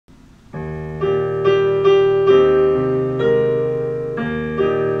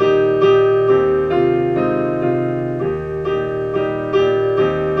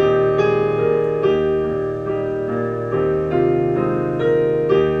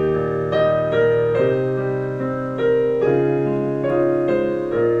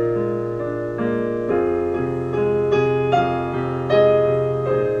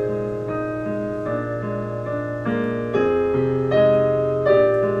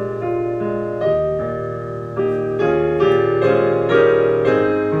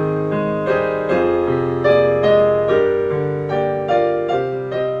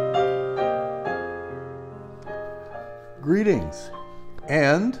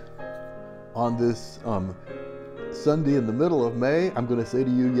on this Sunday in the middle of May, I'm going to say to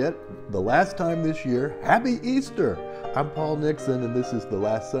you yet the last time this year, Happy Easter! I'm Paul Nixon, and this is the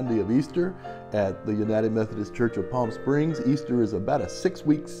last Sunday of Easter at the United Methodist Church of Palm Springs. Easter is about a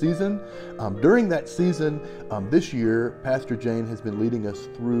 6-week season. During that season, this year, Pastor Jane has been leading us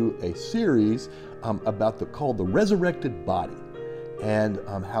through a series called the Resurrected Body, and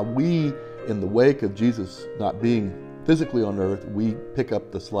how we, in the wake of Jesus not being physically on earth, we pick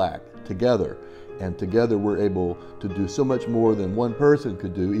up the slack together. And together we're able to do so much more than one person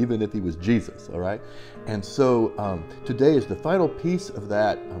could do, even if he was Jesus, all right? And so today is the final piece of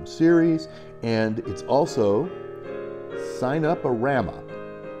that series, and it's also Sign-Up-A-Rama,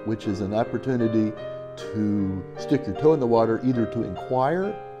 which is an opportunity to stick your toe in the water, either to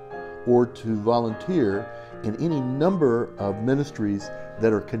inquire or to volunteer in any number of ministries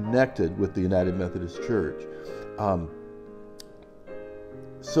that are connected with the United Methodist Church.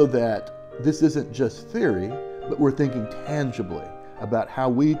 So that this isn't just theory, but we're thinking tangibly about how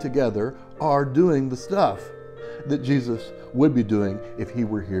we together are doing the stuff that Jesus would be doing if he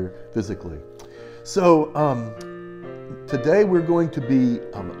were here physically. So today we're going to be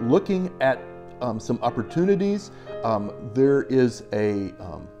looking at some opportunities. There is a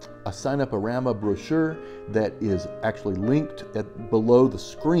Sign-Up-A-Rama brochure that is actually linked below the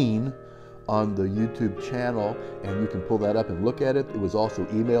screen on the YouTube channel, and you can pull that up and look at it. It was also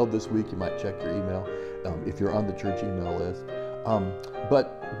emailed this week. You might check your email if you're on the church email list.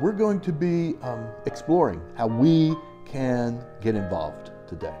 But we're going to be exploring how we can get involved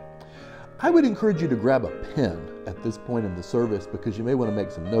today. I would encourage you to grab a pen at this point in the service, because you may want to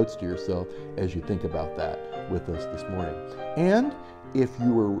make some notes to yourself as you think about that with us this morning. And if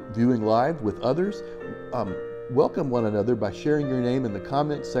you are viewing live with others, welcome one another by sharing your name in the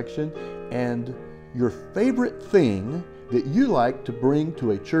comments section and your favorite thing that you like to bring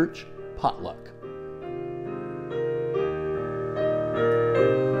to a church potluck.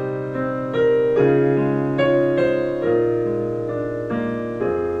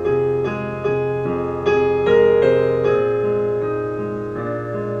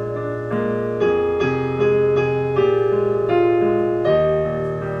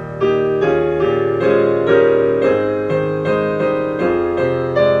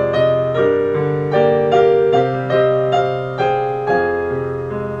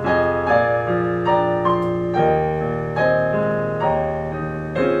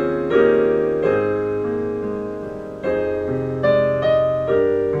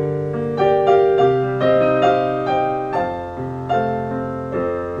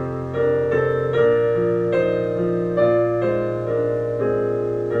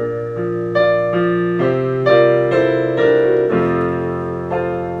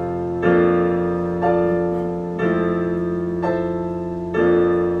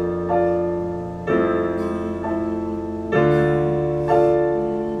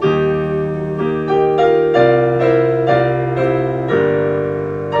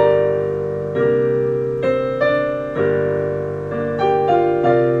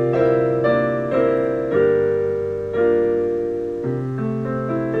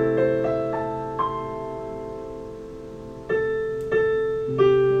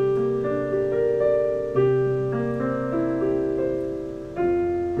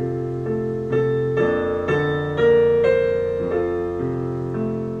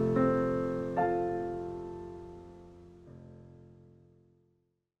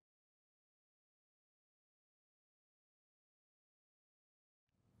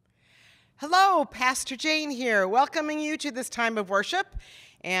 Hello, Pastor Jane here, welcoming you to this time of worship.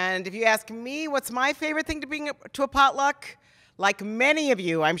 And if you ask me what's my favorite thing to bring to a potluck, like many of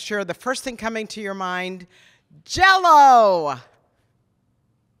you, I'm sure the first thing coming to your mind, Jell-O!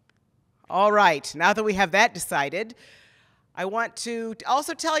 All right, now that we have that decided, I want to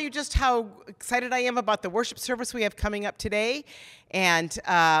also tell you just how excited I am about the worship service we have coming up today. And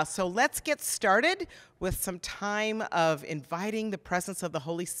so let's get started with some time of inviting the presence of the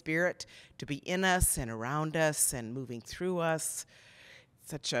Holy Spirit to be in us and around us and moving through us.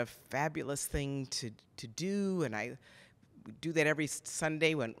 It's such a fabulous thing to do, and I do that every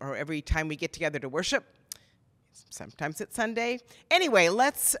Sunday or every time we get together to worship. Sometimes it's Sunday. Anyway,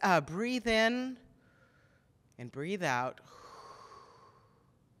 let's breathe in and breathe out.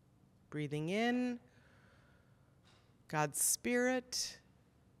 Breathing in, God's Spirit,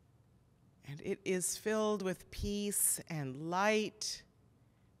 and it is filled with peace and light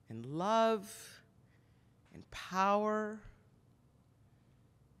and love and power.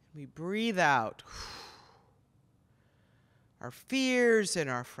 We breathe out our fears and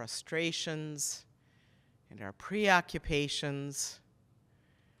our frustrations and our preoccupations,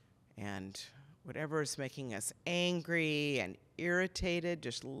 And whatever is making us angry and irritated,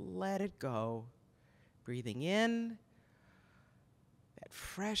 just let it go. Breathing in that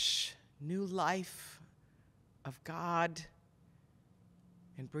fresh new life of God,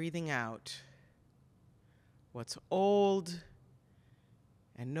 and breathing out what's old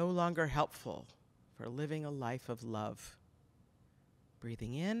and no longer helpful for living a life of love.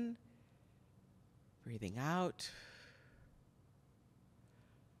 Breathing in, breathing out,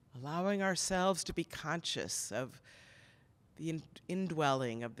 allowing ourselves to be conscious of the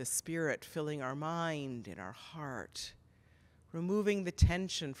indwelling of the Spirit filling our mind and our heart, removing the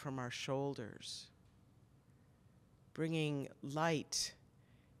tension from our shoulders, bringing light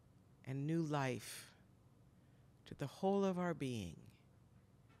and new life to the whole of our being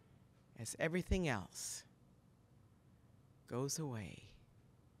as everything else goes away.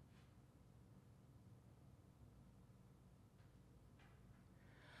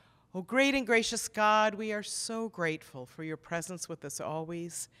 Oh, great and gracious God, we are so grateful for your presence with us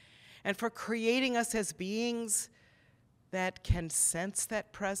always, and for creating us as beings that can sense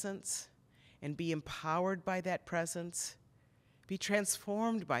that presence and be empowered by that presence, be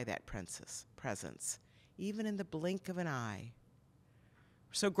transformed by that presence, even in the blink of an eye.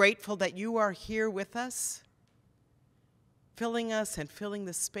 We're so grateful that you are here with us, filling us and filling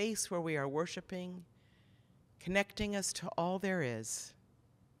the space where we are worshiping, connecting us to all there is.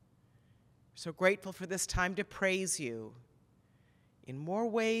 So grateful for this time to praise you in more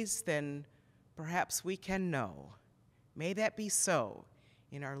ways than perhaps we can know. May that be so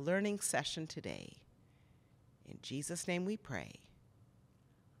in our learning session today. In Jesus' name we pray.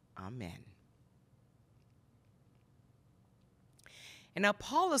 Amen. And now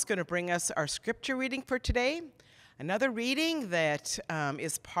Paul is going to bring us our scripture reading for today, another reading that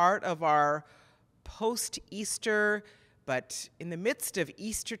is part of our post-Easter, but in the midst of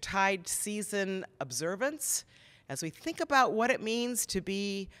Eastertide season observance, as we think about what it means to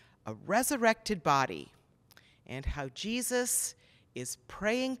be a resurrected body and how Jesus is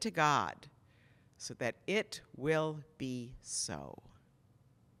praying to God so that it will be so.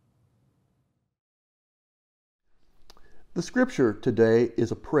 The scripture today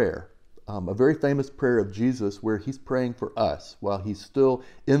is a prayer, a very famous prayer of Jesus where he's praying for us while he's still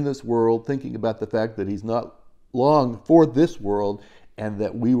in this world, thinking about the fact that he's not long for this world and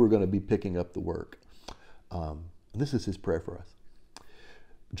that we were going to be picking up the work. This is his prayer for us.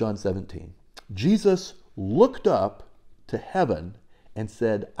 John 17. Jesus looked up to heaven and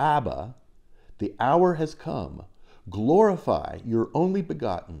said, Abba, the hour has come. Glorify your only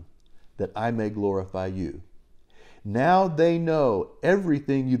begotten, that I may glorify you. Now they know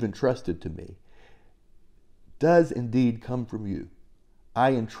everything you've entrusted to me does indeed come from you.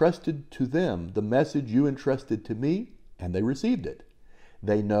 I entrusted to them the message you entrusted to me, and they received it.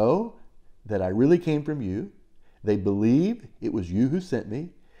 They know that I really came from you. They believe it was you who sent me,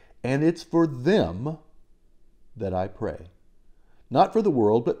 and it's for them that I pray. Not for the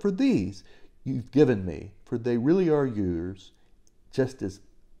world, but for these you've given me, for they really are yours, just as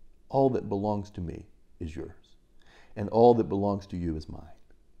all that belongs to me is yours, and all that belongs to you is mine.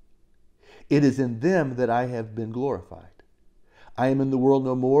 It is in them that I have been glorified. I am in the world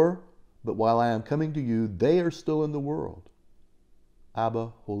no more, but while I am coming to you, they are still in the world.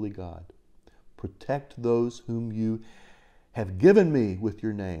 Abba, holy God, protect those whom you have given me with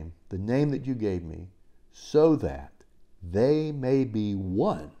your name, the name that you gave me, so that they may be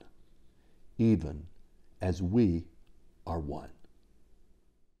one, even as we are one.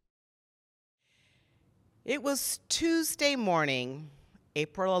 It was Tuesday morning,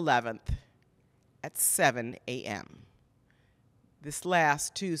 April 11th, at 7 a.m. This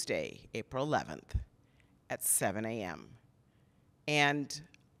last Tuesday, April 11th, at 7 a.m. And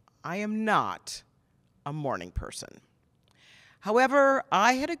I am not a morning person. However,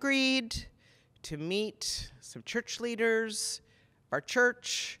 I had agreed to meet some church leaders, our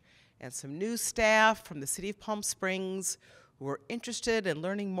church, and some new staff from the city of Palm Springs who were interested in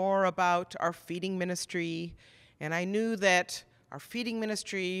learning more about our feeding ministry. And I knew that our feeding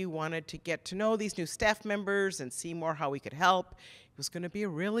ministry wanted to get to know these new staff members and see more how we could help. It was going to be a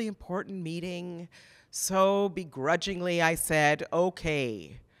really important meeting. So begrudgingly, I said,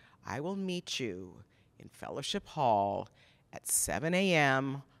 okay, I will meet you in Fellowship Hall at 7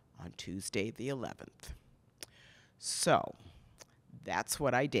 a.m. on Tuesday the 11th. So that's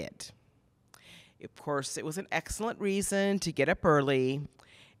what I did. Of course, it was an excellent reason to get up early,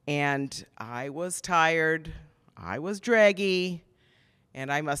 and I was tired. I was draggy,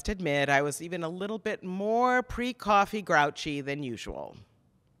 and I must admit I was even a little bit more pre-coffee grouchy than usual.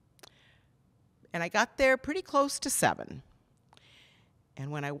 And I got there pretty close to 7.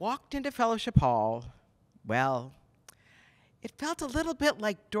 And when I walked into Fellowship Hall, well, it felt a little bit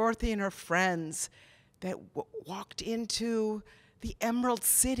like Dorothy and her friends that walked into the Emerald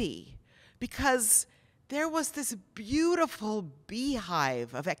City, because there was this beautiful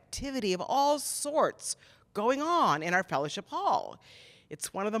beehive of activity of all sorts going on in our Fellowship Hall.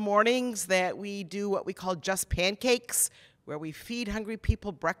 It's one of the mornings that we do what we call Just Pancakes, where we feed hungry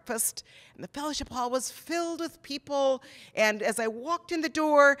people breakfast. And the Fellowship Hall was filled with people. And as I walked in the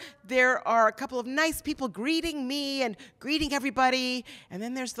door, there are a couple of nice people greeting me and greeting everybody. And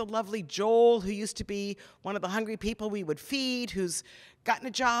then there's the lovely Joel, who used to be one of the hungry people we would feed, who's gotten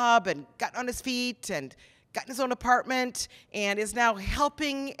a job and gotten on his feet and gotten his own apartment and is now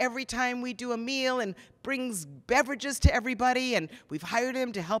helping every time we do a meal and brings beverages to everybody. And we've hired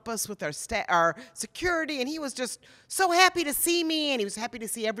him to help us with our security. And he was just so happy to see me, and he was happy to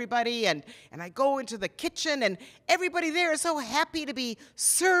see everybody. And I go into the kitchen, and everybody there is so happy to be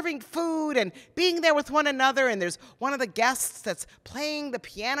serving food and being there with one another. And there's one of the guests that's playing the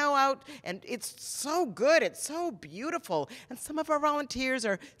piano out, and it's so good. It's so beautiful. And some of our volunteers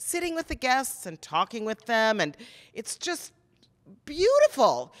are sitting with the guests and talking with them, and it's just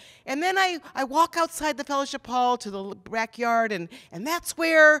beautiful. And then I walk outside the Fellowship Hall to the backyard, and that's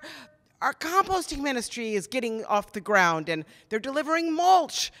where our composting ministry is getting off the ground, and they're delivering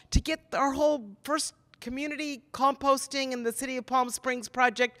mulch to get our whole first community composting in the City of Palm Springs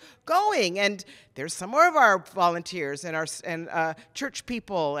project going. And there's some more of our volunteers and our church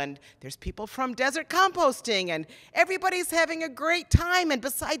people, and there's people from Desert Composting, and everybody's having a great time. And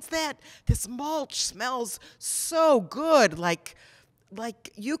besides that, this mulch smells so good, like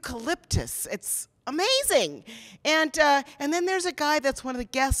eucalyptus. It's amazing. And then there's a guy that's one of the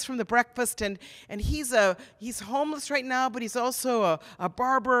guests from the breakfast, and he's homeless right now, but he's also a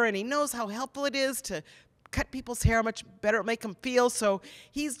barber, and he knows how helpful it is to cut people's hair, how much better it make them feel. So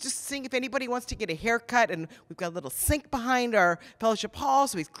he's just seeing if anybody wants to get a haircut, and we've got a little sink behind our Fellowship Hall,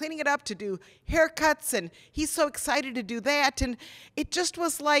 so he's cleaning it up to do haircuts, and he's so excited to do that. And it just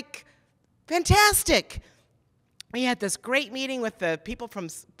was like fantastic. We had this great meeting with the people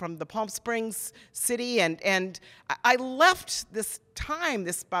from the Palm Springs city, and I left this time,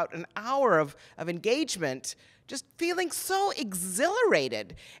 this about an hour of engagement, just feeling so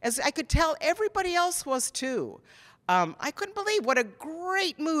exhilarated, as I could tell everybody else was too. I couldn't believe what a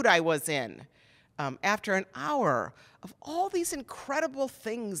great mood I was in after an hour of all these incredible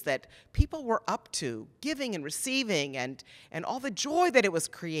things that people were up to, giving and receiving, and all the joy that it was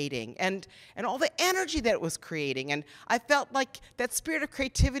creating, and all the energy that it was creating. And I felt like that spirit of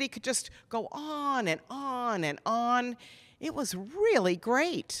creativity could just go on and on and on. It was really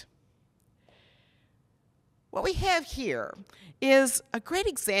great. What we have here is a great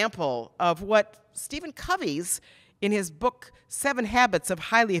example of what Stephen Covey's, in his book, 7 Habits of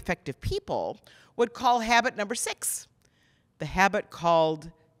Highly Effective People, would call habit number 6, the habit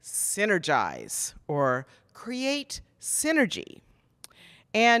called synergize, or create synergy.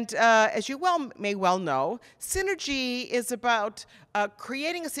 And as you may well know, synergy is about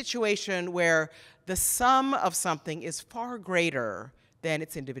creating a situation where the sum of something is far greater than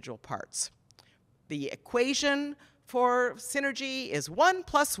its individual parts. The equation for synergy is 1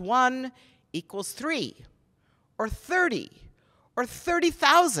 + 1 = 3, or 30, or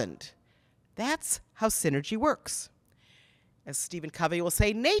 30,000. That's how synergy works. As Stephen Covey will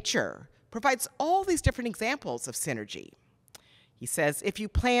say, nature provides all these different examples of synergy. He says, if you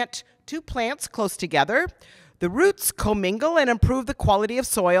plant 2 plants close together, the roots commingle and improve the quality of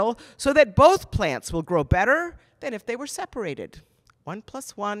soil so that both plants will grow better than if they were separated. 1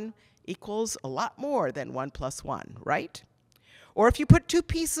 + 1 = a lot more than 1 + 1, right? Or if you put 2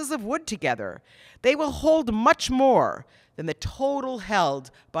 pieces of wood together, they will hold much more than the total held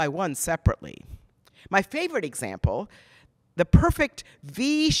by one separately. My favorite example, the perfect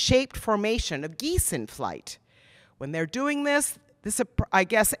V-shaped formation of geese in flight. When they're doing this, I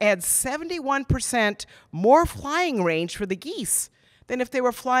guess, adds 71% more flying range for the geese than if they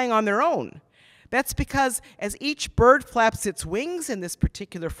were flying on their own. That's because as each bird flaps its wings in this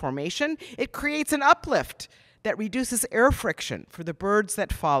particular formation, it creates an uplift that reduces air friction for the birds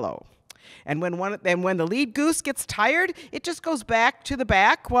that follow. And when the lead goose gets tired, it just goes back to the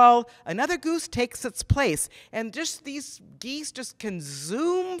back while another goose takes its place. And just these geese just can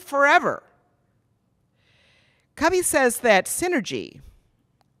zoom forever. Covey says that synergy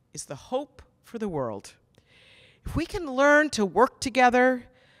is the hope for the world. If we can learn to work together,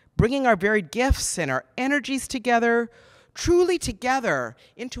 bringing our varied gifts and our energies together, truly together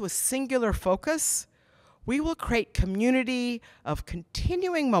into a singular focus, we will create community of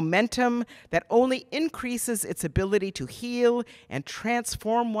continuing momentum that only increases its ability to heal and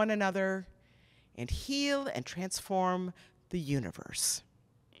transform one another and heal and transform the universe.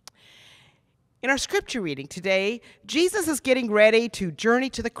 In our scripture reading today, Jesus is getting ready to journey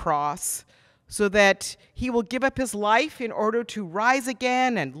to the cross so that he will give up his life in order to rise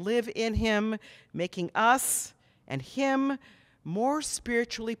again and live in him, making us and him more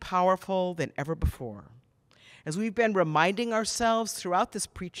spiritually powerful than ever before. As we've been reminding ourselves throughout this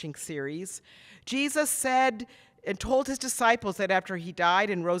preaching series, Jesus said and told his disciples that after he died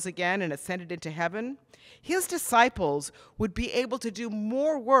and rose again and ascended into heaven, his disciples would be able to do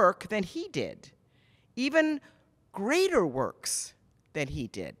more work than he did, even greater works than he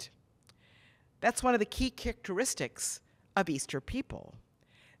did. That's one of the key characteristics of Easter people.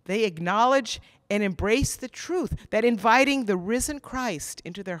 They acknowledge and embrace the truth that inviting the risen Christ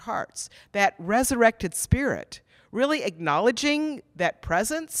into their hearts, that resurrected spirit, really acknowledging that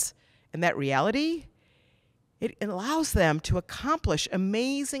presence and that reality, it allows them to accomplish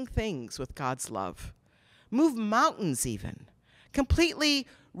amazing things with God's love. Move mountains even, completely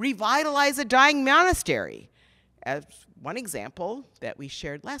revitalize a dying monastery, as one example that we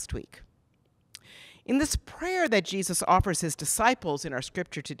shared last week. In this prayer that Jesus offers his disciples in our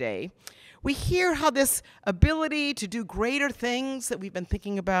scripture today, we hear how this ability to do greater things that we've been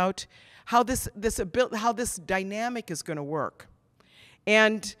thinking about, how this dynamic is going to work.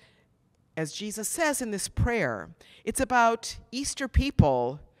 And as Jesus says in this prayer, it's about Easter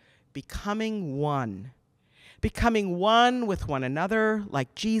people becoming one with one another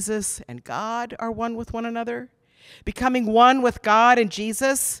like Jesus and God are one with one another, becoming one with God and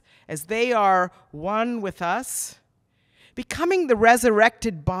Jesus as they are one with us, becoming the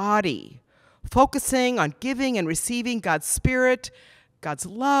resurrected body, focusing on giving and receiving God's Spirit, God's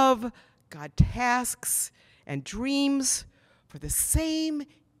love, God's tasks, and dreams for the same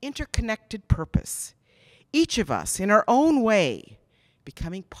interconnected purpose. Each of us, in our own way,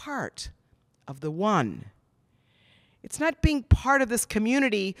 becoming part of the one. It's not being part of this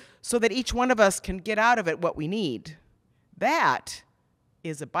community so that each one of us can get out of it what we need. That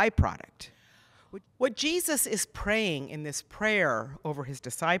is a byproduct. What Jesus is praying in this prayer over his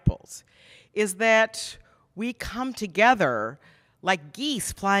disciples is that we come together like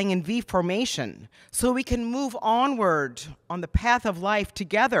geese flying in V formation so we can move onward on the path of life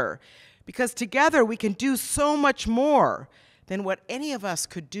together, because together we can do so much more than what any of us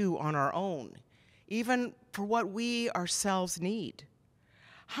could do on our own, even for what we ourselves need.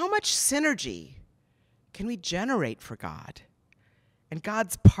 How much synergy can we generate for God and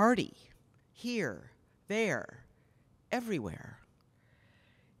God's party here, there, everywhere?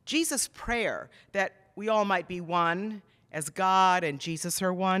 Jesus' prayer that we all might be one as God and Jesus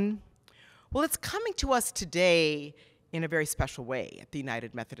are one, well, it's coming to us today in a very special way at the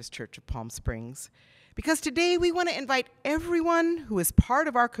United Methodist Church of Palm Springs, because today we want to invite everyone who is part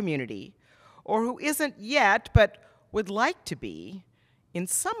of our community or who isn't yet but would like to be in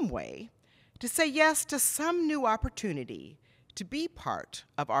some way to say yes to some new opportunity to be part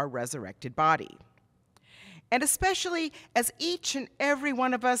of our resurrected body. And especially as each and every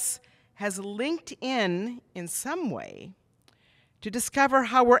one of us has linked in some way to discover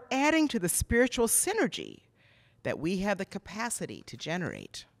how we're adding to the spiritual synergy that we have the capacity to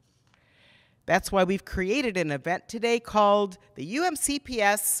generate. That's why we've created an event today called the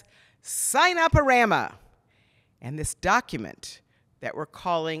UMCPS Sign-Up-A-Rama, and this document that we're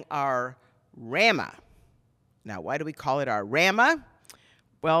calling our Rama. Now, why do we call it our Rama?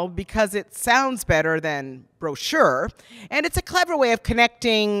 Well, because it sounds better than brochure, and it's a clever way of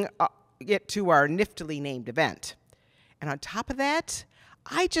connecting it to our niftily named event. And on top of that,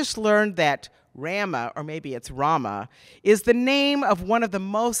 I just learned that Rama, or maybe it's Rama, is the name of one of the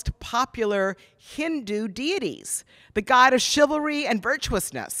most popular Hindu deities, the god of chivalry and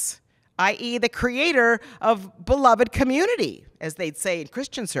virtuousness, i.e. the creator of beloved community, as they'd say in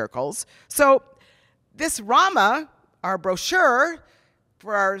Christian circles. So this Rama, our brochure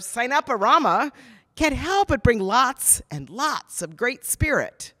for our Sign-Up-A-Rama, can't help but bring lots and lots of great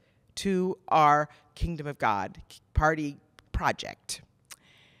spirit to our Kingdom of God party project.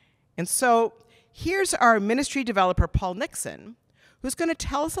 And so here's our ministry developer, Paul Nixon, who's going to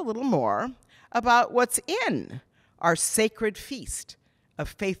tell us a little more about what's in our sacred feast of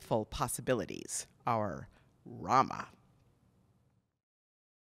faithful possibilities, our Rama.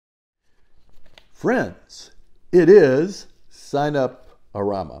 Friends, it is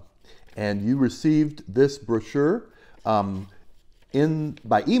Sign-Up-A-Rama, and you received this brochure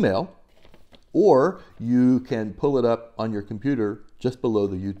by email, or you can pull it up on your computer just below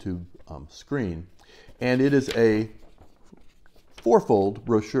the YouTube screen. and it is a fourfold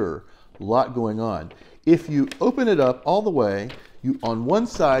brochure. A lot going on. If you open it up all the way, on one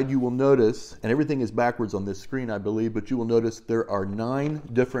side you will notice, and everything is backwards on this screen I believe, but you will notice there are 9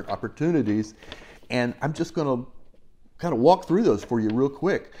 different opportunities, and I'm just going to kind of walk through those for you real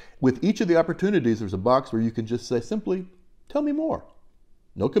quick. With each of the opportunities, there's a box where you can just say simply, tell me more.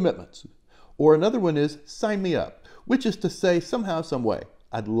 No commitments. Or another one is sign me up, which is to say somehow, some way,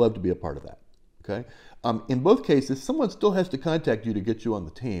 I'd love to be a part of that. Okay. In both cases, someone still has to contact you to get you on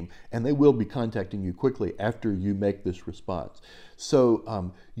the team, and they will be contacting you quickly after you make this response.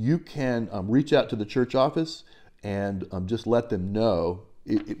 So you can reach out to the church office and just let them know.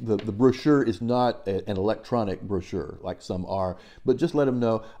 The brochure is not an electronic brochure like some are, but just let them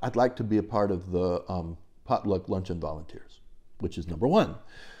know, I'd like to be a part of the Potluck Luncheon Volunteers, which is number 1.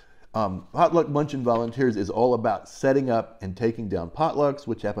 Potluck Luncheon Volunteers is all about setting up and taking down potlucks,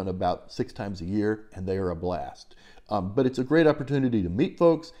 which happen about 6 times a year, and they are a blast. But it's a great opportunity to meet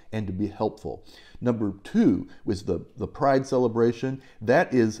folks and to be helpful. Number 2 was the Pride celebration.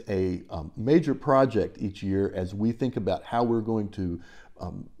 That is a major project each year as we think about how we're going to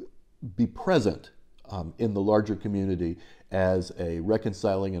be present in the larger community as a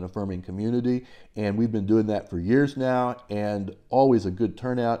reconciling and affirming community. And we've been doing that for years now, and always a good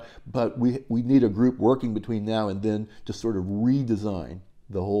turnout. But we need a group working between now and then to sort of redesign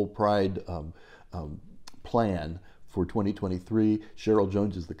the whole Pride plan for 2023. Cheryl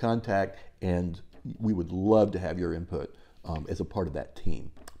Jones is the contact, and we would love to have your input as a part of that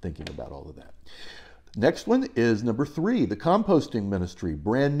team, thinking about all of that. Next one is number 3, the composting ministry.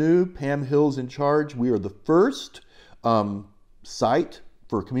 Brand new, Pam Hill's in charge. We are the first site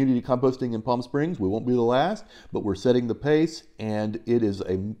for community composting in Palm Springs. We won't be the last, but we're setting the pace, and it is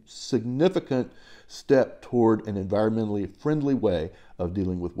a significant step toward an environmentally friendly way of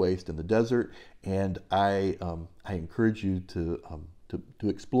dealing with waste in the desert. And I encourage you to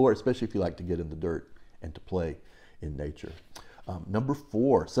explore, especially if you like to get in the dirt and to play in nature. Number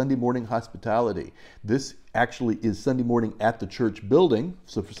 4, Sunday morning hospitality. This actually is Sunday morning at the church building.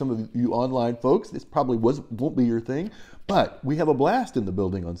 So for some of you online folks, this probably won't be your thing, but we have a blast in the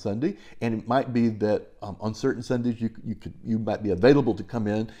building on Sunday, and it might be that on certain Sundays you might be available to come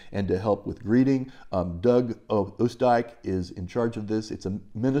in and to help with greeting. Doug Oostdijk is in charge of this. It's a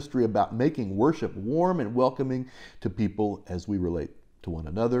ministry about making worship warm and welcoming to people as we relate to one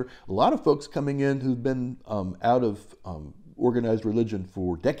another. A lot of folks coming in who've been out of organized religion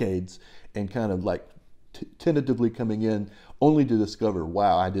for decades and kind of like tentatively coming in only to discover,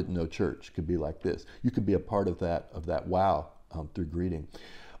 wow, I didn't know church could be like this. You could be a part of that wow through greeting.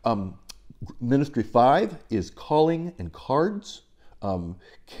 Ministry 5 is calling and cards.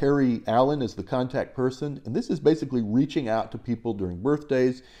 Carrie Allen is the contact person, and this is basically reaching out to people during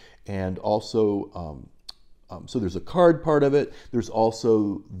birthdays, and also so there's a card part of it. There's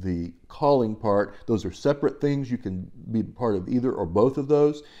also the calling part. Those are separate things. You can be part of either or both of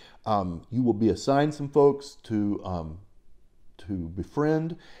those. You will be assigned some folks to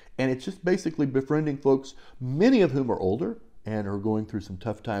befriend, and it's just basically befriending folks, many of whom are older and are going through some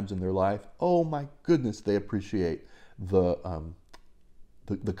tough times in their life. Oh my goodness, they appreciate the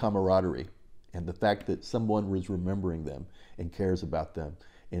camaraderie and the fact that someone is remembering them and cares about them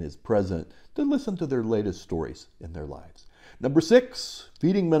and is present to listen to their latest stories in their lives. Number 6,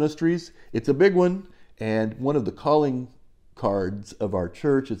 feeding ministries. It's a big one, and one of the calling cards of our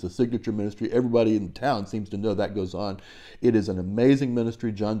church is a signature ministry. Everybody in town seems to know that goes on. It is an amazing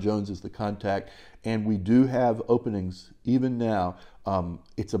ministry. John Jones is the contact, and we do have openings even now.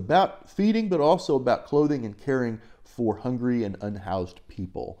 It's about feeding, but also about clothing and caring for hungry and unhoused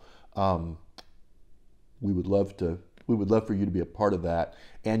people. We would love for you to be a part of that.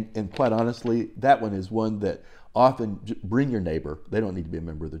 And quite honestly, that one is one that often bring your neighbor. They don't need to be a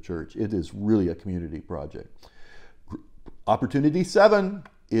member of the church. It is really a community project. Opportunity 7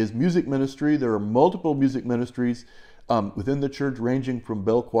 is music ministry. There are multiple music ministries within the church, ranging from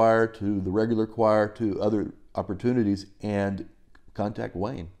bell choir to the regular choir to other opportunities. And contact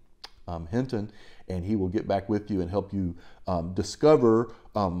Wayne Hinton, and he will get back with you and help you discover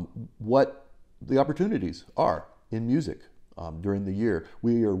what the opportunities are in music during the year.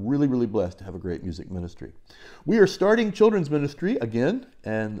 We are really, really blessed to have a great music ministry. We are starting children's ministry again,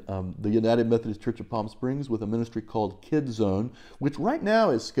 and the United Methodist Church of Palm Springs with a ministry called Kids Zone, which right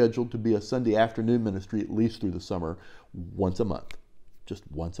now is scheduled to be a Sunday afternoon ministry at least through the summer, once a month, just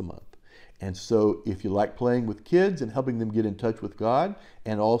once a month. And so if you like playing with kids and helping them get in touch with God,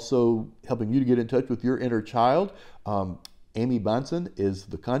 and also helping you to get in touch with your inner child, Amy Bonson is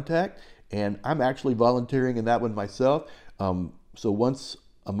the contact, and I'm actually volunteering in that one myself. So once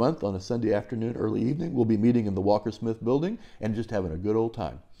a month on a Sunday afternoon, early evening. We'll be meeting in the Walker Smith building and just having a good old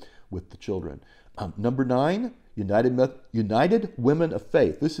time with the children. Number 9, United Women of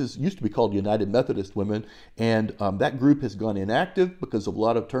Faith. This used to be called United Methodist Women, and that group has gone inactive because of a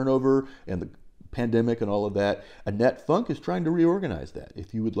lot of turnover and the pandemic and all of that. Annette Funk is trying to reorganize that.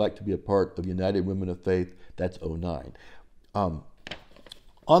 If you would like to be a part of United Women of Faith, that's 09. On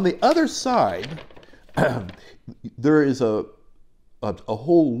the other side, there is a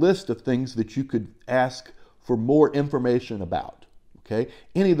whole list of things that you could ask for more information about. Okay?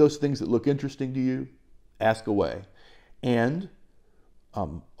 Any of those things that look interesting to you, ask away. And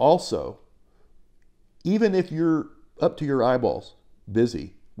also, even if you're up to your eyeballs,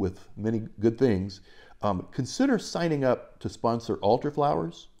 busy with many good things, consider signing up to sponsor altar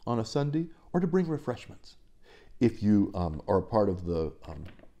flowers on a Sunday or to bring refreshments if you are a part of the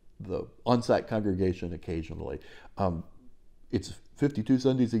on-site congregation occasionally. It's 52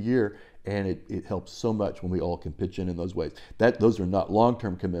 Sundays a year, and it helps so much when we all can pitch in those ways. Those are not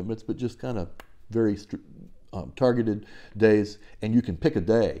long-term commitments, but just kind of very targeted days, and you can pick a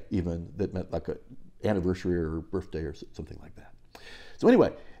day even that meant like an anniversary or birthday or something like that. So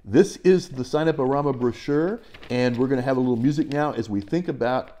anyway, this is the Sign-Up-A-Rama brochure, and we're going to have a little music now as we think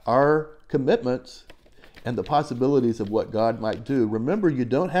about our commitments and the possibilities of what God might do. Remember, you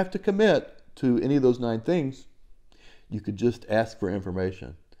don't have to commit to any of those 9 things. You could just ask for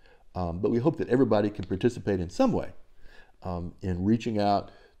information. But we hope that everybody can participate in some way in reaching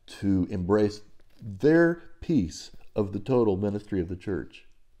out to embrace their piece of the total ministry of the church,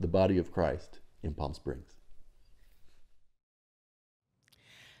 the body of Christ in Palm Springs.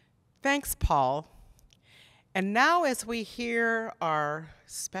 Thanks, Paul. And now as we hear our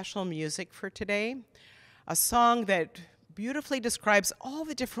special music for today, a song that beautifully describes all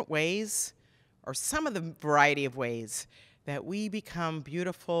the different ways, or some of the variety of ways, that we become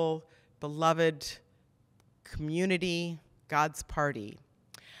beautiful, beloved community, God's party.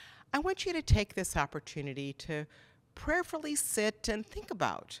 I want you to take this opportunity to prayerfully sit and think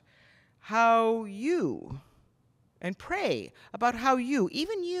about how you, and pray about how you,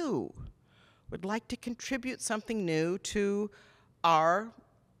 even you, would like to contribute something new to our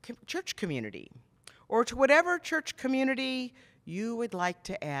church community, or to whatever church community you would like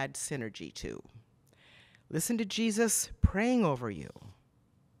to add synergy to. Listen to Jesus praying over you.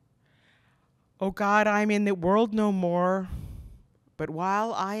 Oh God, I'm in the world no more, but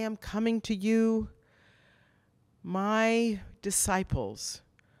while I am coming to you, my disciples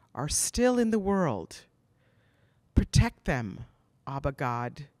are still in the world. Protect them, Abba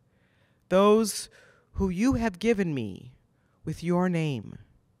God, those who you have given me with your name,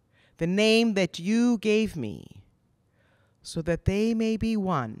 the name that you gave me, so that they may be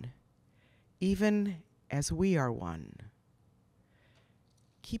one, even as we are one.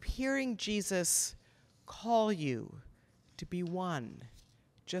 Keep hearing Jesus call you to be one,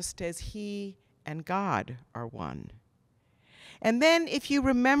 just as he and God are one. And then if you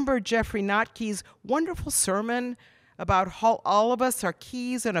remember Jeffrey Notke's wonderful sermon about how all of us are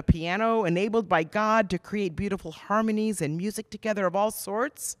keys on a piano enabled by God to create beautiful harmonies and music together of all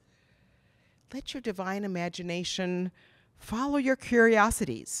sorts, let your divine imagination follow your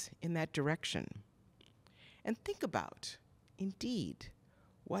curiosities in that direction. And think about, indeed,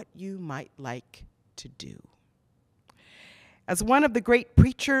 what you might like to do. As one of the great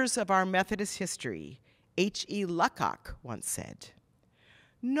preachers of our Methodist history, H.E. Luckock once said,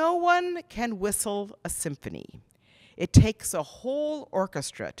 "No one can whistle a symphony. It takes a whole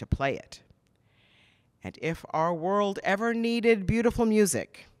orchestra to play it." And if our world ever needed beautiful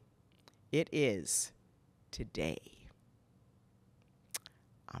music, it is today.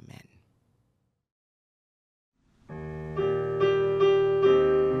 Amen.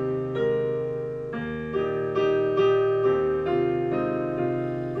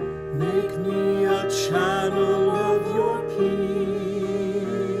 Make me a channel of your peace.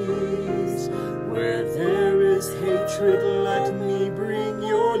 Where there is hatred, let me bring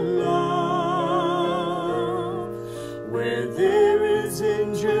your love. Where there is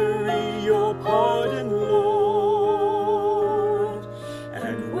injury, your pardon, Lord.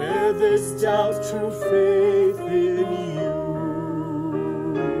 And where there's doubt, true faith in you.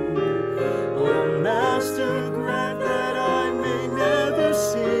 Oh, Master, grant that I may never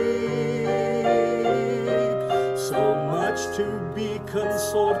see so much to be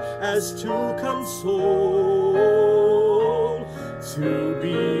consoled as to console, to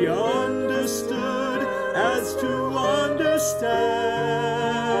be understood as to understand,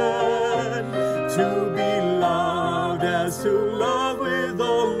 to be loved as to love with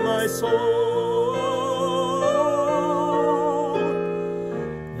all my soul.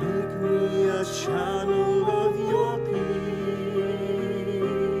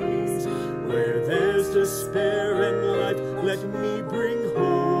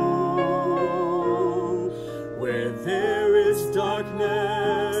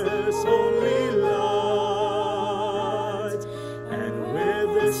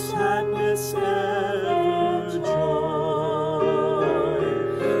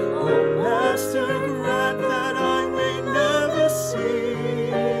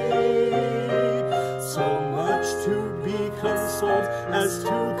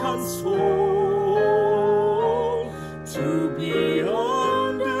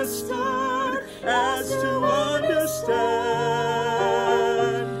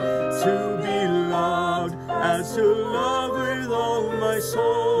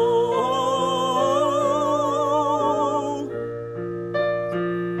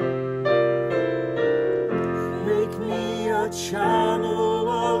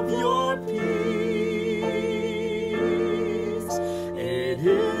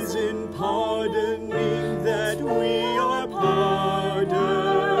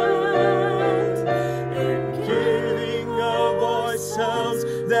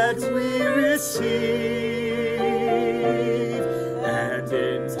 receive, and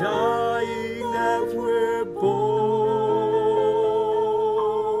in dying that we're born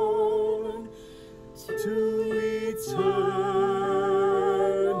to eternal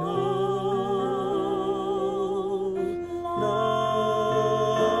life.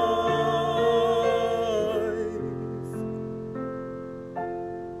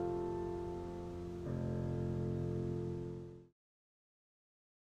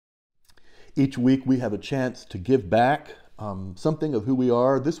 Each week we have a chance to give back something of who we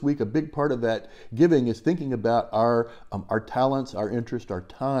are. This week, a big part of that giving is thinking about our talents, our interest, our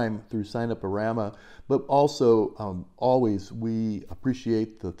time through Sign-Up-A-Rama, but also always we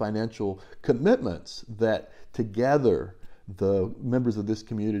appreciate the financial commitments that together the members of this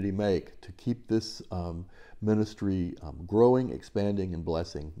community make to keep this ministry growing, expanding, and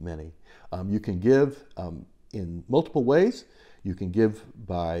blessing many. You can give in multiple ways. You can give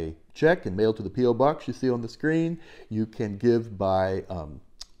by check and mail to the P.O. Box you see on the screen. You can give by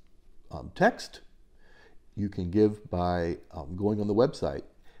text. You can give by going on the website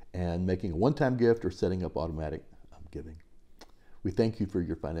and making a one-time gift or setting up automatic giving. We thank you for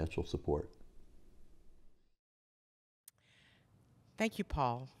your financial support. Thank you,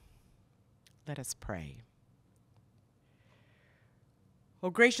 Paul. Let us pray.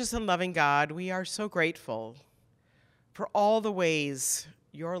 Oh, gracious and loving God, we are so grateful for all the ways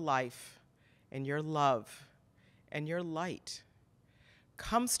your life and your love and your light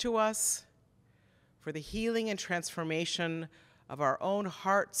comes to us for the healing and transformation of our own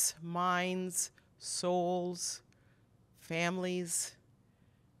hearts, minds, souls, families,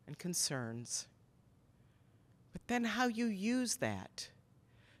 and concerns. But then how you use that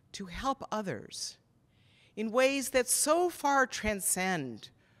to help others in ways that so far transcend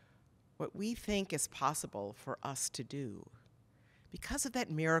what we think is possible for us to do because of that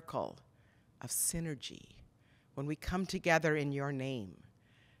miracle of synergy when we come together in your name,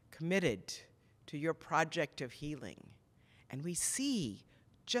 committed to your project of healing, and we see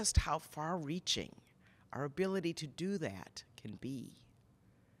just how far-reaching our ability to do that can be.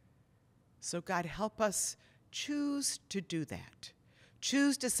 So God, help us choose to do that.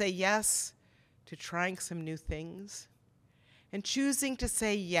 Choose to say yes to trying some new things, and choosing to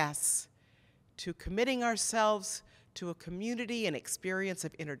say yes to committing ourselves to a community and experience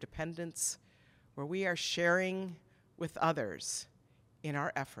of interdependence where we are sharing with others in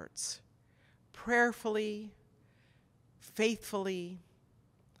our efforts, prayerfully, faithfully,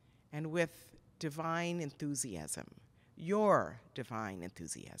 and with divine enthusiasm, your divine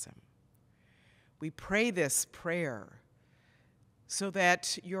enthusiasm. We pray this prayer so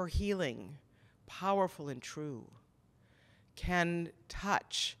that your healing, powerful and true, can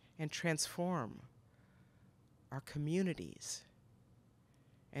touch and transform our communities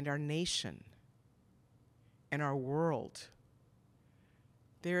and our nation and our world.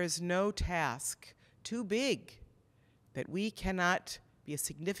 There is no task too big that we cannot be a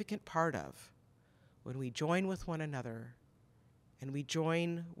significant part of when we join with one another and we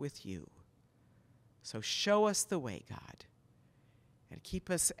join with you. So show us the way, God, and keep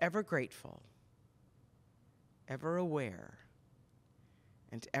us ever grateful, ever aware,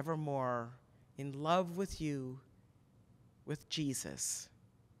 and ever more in love with you, with Jesus,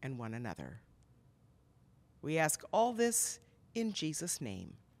 and one another. We ask all this in Jesus'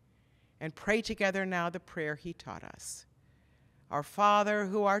 name, and pray together now the prayer he taught us. Our Father,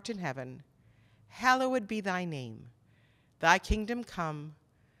 who art in heaven, hallowed be thy name. Thy kingdom come,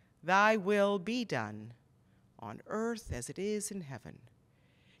 thy will be done, on earth as it is in heaven.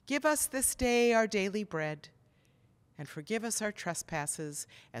 Give us this day our daily bread, and forgive us our trespasses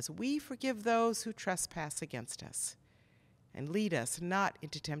as we forgive those who trespass against us. And lead us not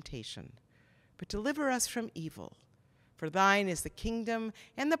into temptation, but deliver us from evil. For thine is the kingdom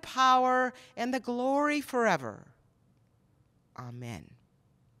and the power and the glory forever. Amen.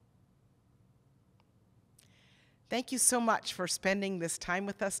 Thank you so much for spending this time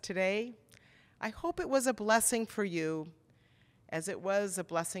with us today. I hope it was a blessing for you, as it was a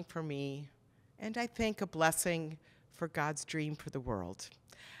blessing for me, and I think a blessing for God's dream for the world.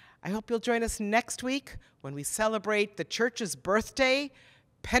 I hope you'll join us next week when we celebrate the church's birthday,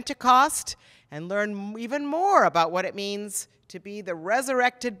 Pentecost, and learn even more about what it means to be the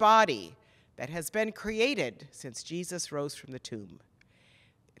resurrected body that has been created since Jesus rose from the tomb.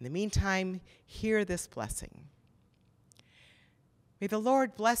 In the meantime, hear this blessing. May the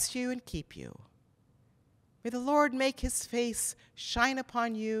Lord bless you and keep you. May the Lord make his face shine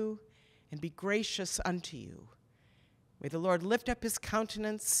upon you and be gracious unto you. May the Lord lift up his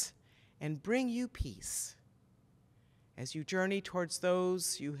countenance and bring you peace as you journey towards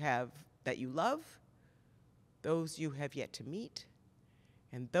those you have that you love, those you have yet to meet,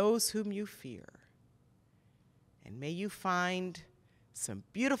 and those whom you fear. And may you find some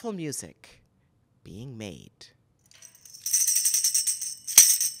beautiful music being made.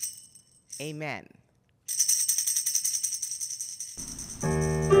 Amen.